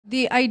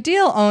The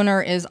ideal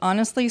owner is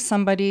honestly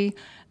somebody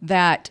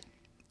that,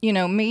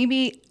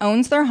 maybe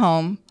owns their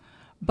home,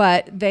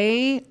 but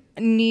they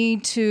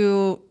need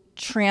to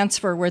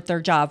transfer with their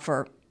job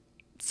for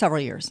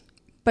several years.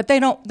 But they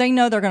know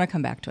they're going to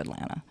come back to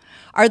Atlanta.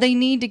 Or they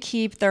need to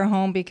keep their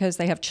home because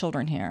they have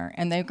children here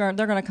and they're going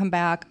to come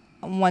back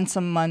once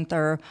a month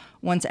or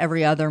once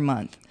every other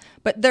month.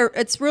 But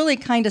it's really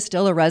kind of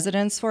still a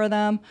residence for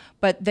them,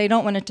 but they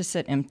don't want it to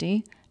sit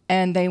empty.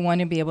 And they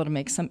want to be able to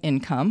make some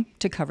income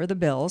to cover the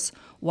bills,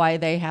 why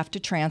they have to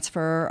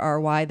transfer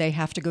or why they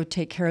have to go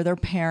take care of their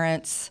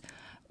parents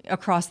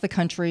across the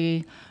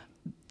country.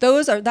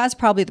 That's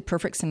probably the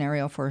perfect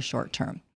scenario for a short term.